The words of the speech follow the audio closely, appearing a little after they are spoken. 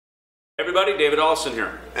Everybody, David Ellefson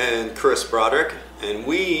here. And Chris Broderick, and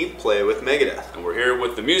we play with Megadeth. And we're here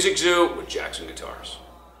with the Music Zoo with Jackson Guitars.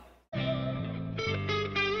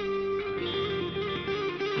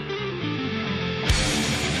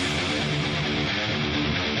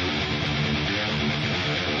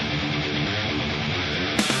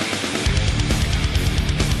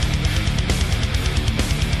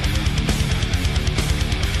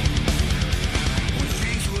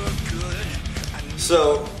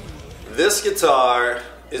 So, this guitar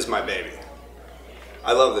is my baby.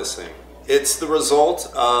 I love this thing. It's the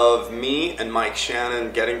result of me and Mike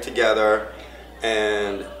Shannon getting together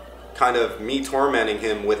and kind of me tormenting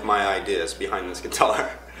him with my ideas behind this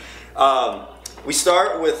guitar. We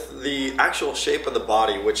start with the actual shape of the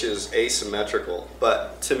body, which is asymmetrical,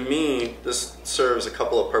 but to me this serves a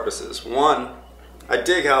couple of purposes. One, I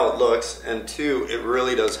dig how it looks, and two, it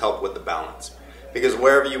really does help with the balance. Because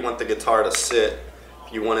wherever you want the guitar to sit,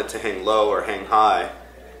 you want it to hang low or hang high,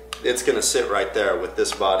 it's going to sit right there with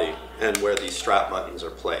this body and where these strap buttons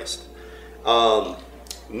are placed.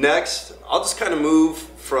 Next, I'll just kind of move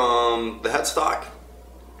from the headstock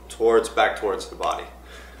back towards the body.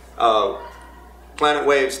 Planet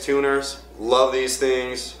Waves tuners, love these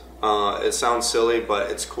things. It sounds silly,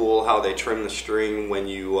 but it's cool how they trim the string when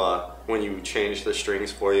you change the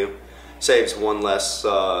strings for you. Saves one less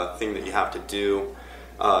thing that you have to do.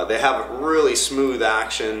 They have really smooth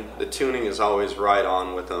action. The tuning is always right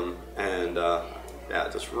on with them, and yeah,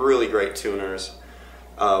 just really great tuners.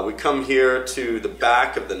 We come here to the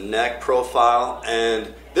back of the neck profile,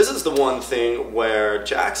 and this is the one thing where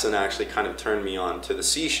Jackson actually kind of turned me on to the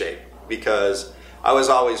C shape, because I was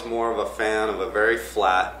always more of a fan of a very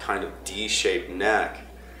flat kind of D-shaped neck,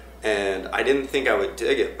 and I didn't think I would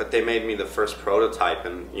dig it, but they made me the first prototype,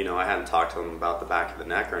 and you know, I hadn't talked to them about the back of the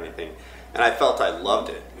neck or anything. And I felt I loved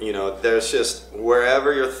it. You know, there's just,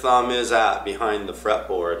 wherever your thumb is at behind the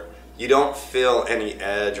fretboard, you don't feel any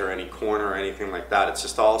edge or any corner or anything like that. It's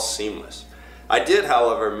just all seamless. I did,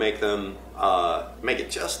 however, make it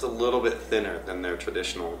just a little bit thinner than their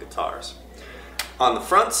traditional guitars. On the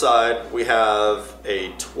front side, we have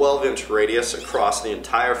a 12-inch radius across the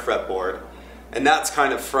entire fretboard. And that's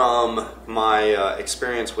kind of from my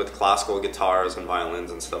experience with classical guitars and violins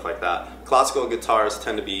and stuff like that. Classical guitars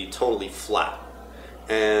tend to be totally flat,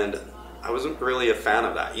 and I wasn't really a fan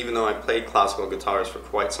of that. Even though I played classical guitars for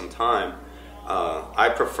quite some time,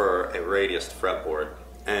 I prefer a radiused fretboard.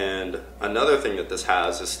 And another thing that this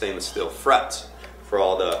has is stainless steel frets for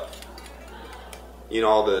all the, you know,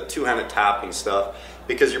 all the two-handed tapping stuff.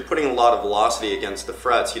 Because you're putting a lot of velocity against the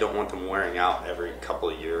frets, you don't want them wearing out every couple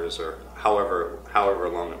of years or however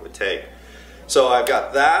long it would take. So I've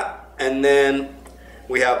got that, and then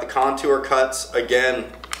we have the contour cuts.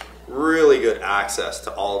 Again, really good access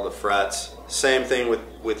to all the frets. Same thing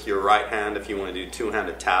with your right hand if you want to do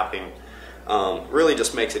two-handed tapping. Really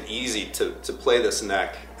just makes it easy to play this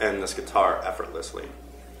neck and this guitar effortlessly.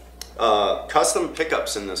 Custom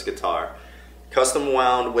pickups in this guitar. Custom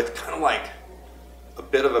wound with kind of like a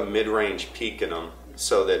bit of a mid-range peak in them,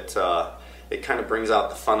 so that it kind of brings out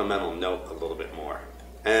the fundamental note a little bit more.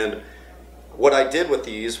 And what I did with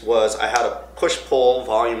these was I had a push-pull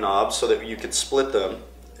volume knob so that you could split them,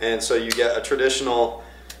 and so you get a traditional,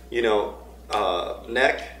 you know,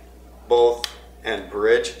 neck, both, and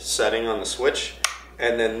bridge setting on the switch,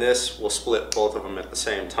 and then this will split both of them at the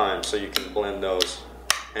same time, so you can blend those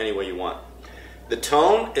any way you want. The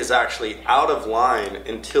tone is actually out of line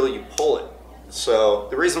until you pull it. So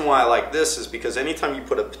the reason why I like this is because anytime you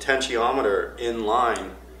put a potentiometer in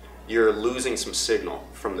line, you're losing some signal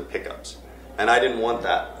from the pickups. And I didn't want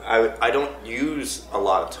that. I don't use a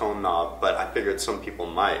lot of tone knob, but I figured some people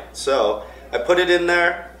might. So I put it in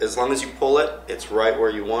there. As long as you pull it, it's right where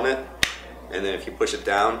you want it. And then if you push it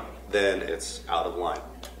down, then it's out of line.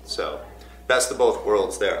 So best of both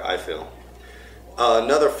worlds there, I feel.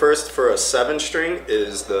 Another first for a 7-string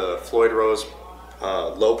is the Floyd Rose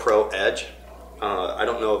Low Pro Edge. I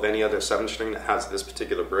don't know of any other 7-string that has this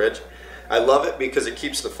particular bridge. I love it because it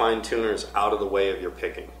keeps the fine tuners out of the way of your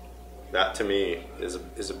picking. That to me is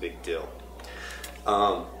a big deal.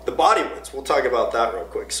 The body woods, we'll talk about that real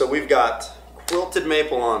quick. So we've got quilted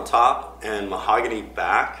maple on top and mahogany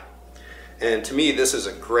back. And to me this is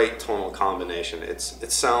a great tonal combination. It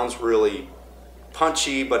sounds really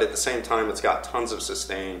punchy, but at the same time it's got tons of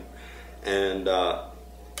sustain. And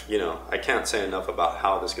you know, I can't say enough about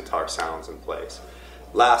how this guitar sounds and plays.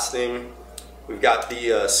 Last thing, we've got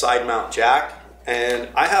the side mount jack, and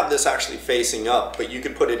I have this actually facing up, but you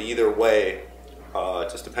could put it either way,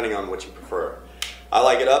 just depending on what you prefer. I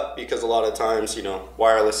like it up because a lot of times, you know,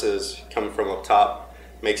 wireless is coming from up top,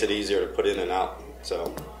 makes it easier to put in and out.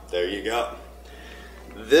 So there you go.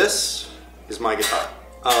 This is my guitar.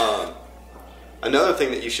 Another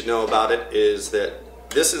thing that you should know about it is that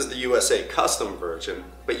this is the USA custom version,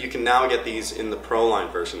 but you can now get these in the Pro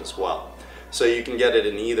line version as well. So you can get it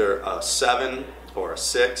in either a 7 or a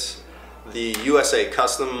 6. The USA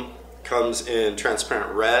custom comes in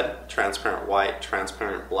transparent red, transparent white,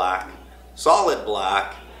 transparent black, solid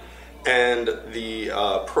black, and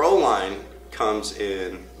the Pro line comes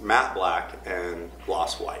in matte black and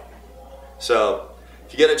gloss white. So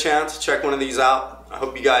if you get a chance, check one of these out. I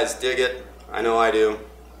hope you guys dig it. I know I do.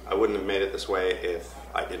 I wouldn't have made it this way if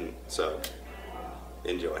I didn't, so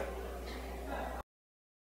enjoy.